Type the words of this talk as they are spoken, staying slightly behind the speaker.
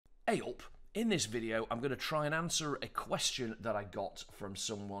Hey up! In this video, I'm going to try and answer a question that I got from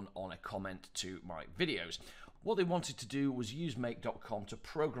someone on a comment to my videos. What they wanted to do was use make.com to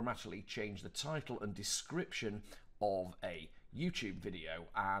programmatically change the title and description of a YouTube video,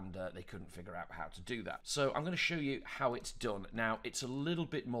 and they couldn't figure out how to do that. So I'm going to show you how it's done. Now, it's a little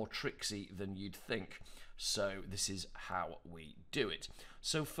bit more tricksy than you'd think, so this is how we do it.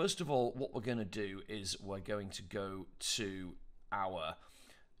 So first of all, what we're going to do is we're going to go to our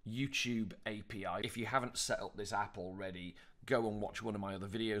YouTube API. If you haven't set up this app already, go and watch one of my other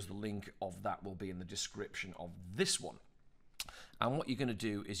videos. The link of that will be in the description of this one. And what you're going to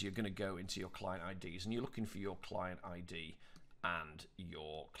do is you're going to go into your client IDs and you're looking for your client ID and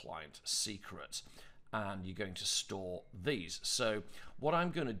your client secret, and you're going to store these. So what I'm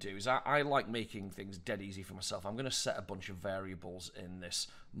going to do is I like making things dead easy for myself. I'm going to set a bunch of variables in this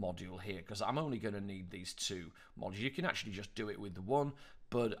module here because I'm only going to need these two modules. You can actually just do it with the one,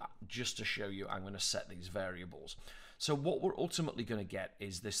 but just to show you, I'm going to set these variables. So what we're ultimately going to get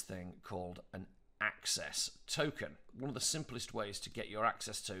is this thing called an access token. One of the simplest ways to get your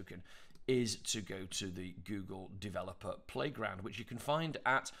access token is to go to the Google Developer Playground, which you can find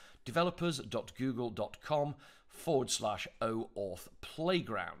at developers.google.com/OAuth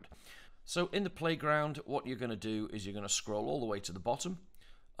Playground. So in the playground, what you're going to do is you're going to scroll all the way to the bottom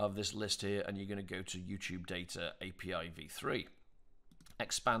of this list here, and you're going to go to YouTube Data API v3.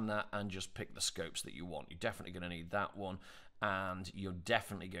 Expand that and just pick the scopes that you want. You're definitely going to need that one, and you're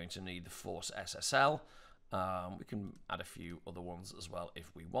definitely going to need the Force SSL. We can add a few other ones as well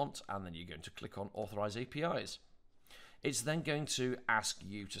if we want, and then you're going to click on Authorize APIs. It's then going to ask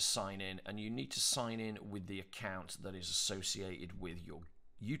you to sign in, and you need to sign in with the account that is associated with your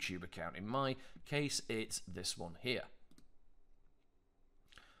YouTube account. In my case, it's this one here.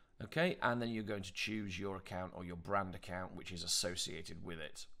 Okay, and then you're going to choose your account or your brand account which is associated with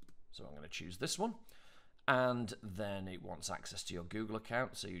it. So I'm going to choose this one, and then it wants access to your Google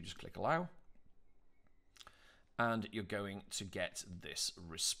account, so you just click allow, and you're going to get this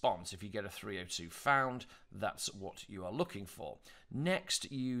response. If you get a 302 found, that's what you are looking for.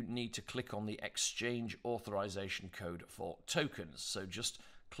 Next, you need to click on the exchange authorization code for tokens. So just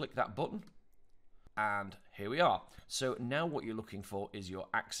click that button, and here we are. So now what you're looking for is your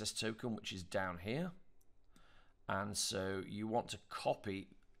access token, which is down here. And so you want to copy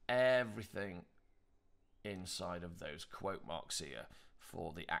everything inside of those quote marks here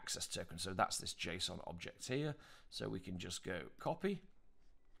for the access token. So that's this JSON object here. So we can just go copy,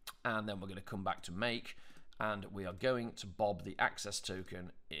 and then we're going to come back to make, and we are going to bob the access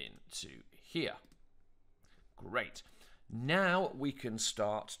token into here. Great. Now we can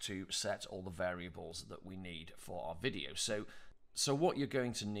start to set all the variables that we need for our video. So what you're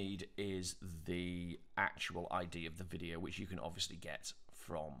going to need is the actual ID of the video, which you can obviously get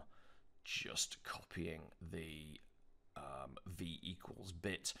from just copying the v equals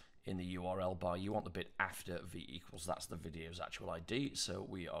bit in the URL bar. You want the bit after v equals, that's the video's actual ID. So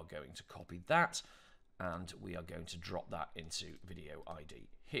we are going to copy that, and we are going to drop that into video ID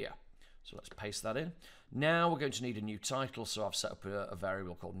here. So let's paste that in. Now we're going to need a new title, so I've set up a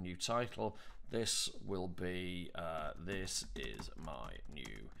variable called new title. This will be, this is my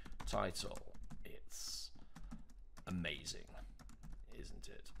new title. It's amazing, isn't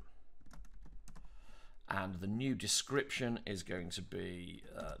it? And the new description is going to be,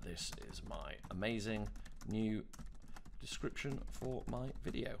 this is my amazing new description for my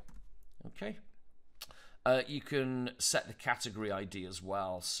video. Okay. You can set the category ID as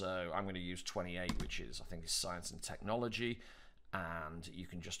well. So I'm going to use 28, which is, I think, is science and technology, and you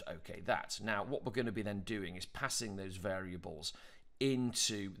can just OK that. Now, what we're going to be then doing is passing those variables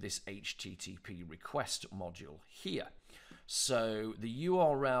into this HTTP request module here. So the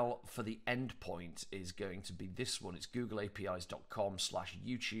URL for the endpoint is going to be this one. It's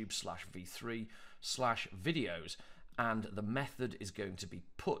googleapis.com/youtube/v3/videos, and the method is going to be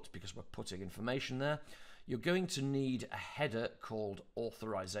put, because we're putting information there. You're going to need a header called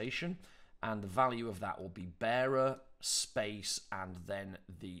authorization, and the value of that will be bearer, space, and then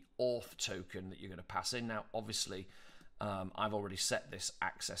the auth token that you're going to pass in. Now, obviously, I've already set this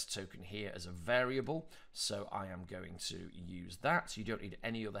access token here as a variable, so I am going to use that. You don't need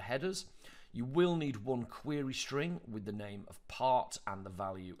any other headers. You will need one query string with the name of part and the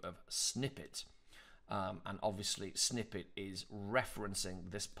value of snippet. And obviously snippet is referencing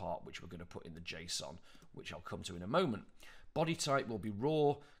this part which we're going to put in the JSON, which I'll come to in a moment. Body type will be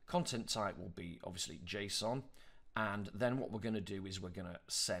raw, content type will be obviously JSON, and then what we're going to do is we're going to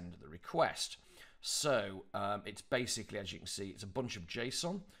send the request. So it's basically, as you can see, it's a bunch of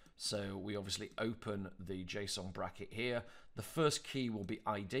JSON. So we obviously open the JSON bracket here. The first key will be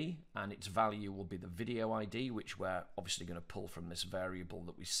ID, and its value will be the video ID, which we're obviously going to pull from this variable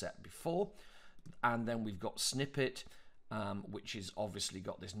that we set before. And then we've got snippet, which is obviously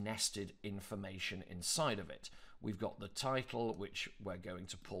got this nested information inside of it. We've got the title, which we're going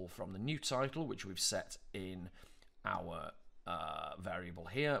to pull from the new title, which we've set in our variable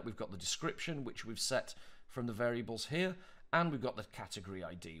here. We've got the description, which we've set from the variables here, and we've got the category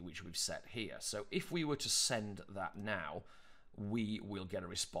ID, which we've set here. So if we were to send that now, we will get a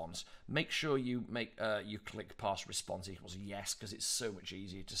response. Make sure you you click pass response equals yes, because it's so much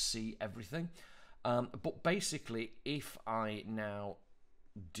easier to see everything. But basically, if I now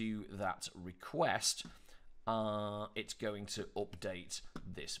do that request, it's going to update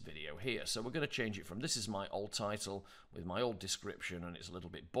this video here. So we're going to change it from, this is my old title with my old description, and it's a little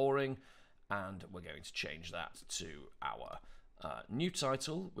bit boring, and we're going to change that to our new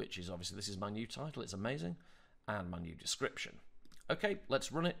title, which is obviously, this is my new title, it's amazing, and my new description. Okay,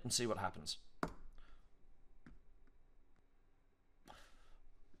 let's run it and see what happens.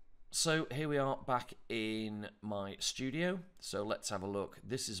 So here we are back in my studio. So let's have a look.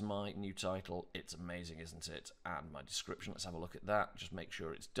 This is my new title. It's amazing, isn't it? And my description, let's have a look at that. Just make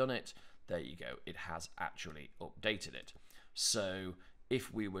sure it's done it. There you go. It has actually updated it. So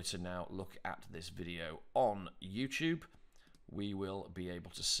if we were to now look at this video on YouTube, we will be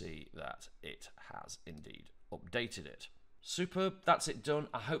able to see that it has indeed updated it. Superb. That's it done.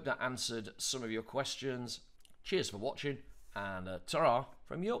 I hope that answered some of your questions. Cheers for watching, and ta-ra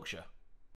from Yorkshire.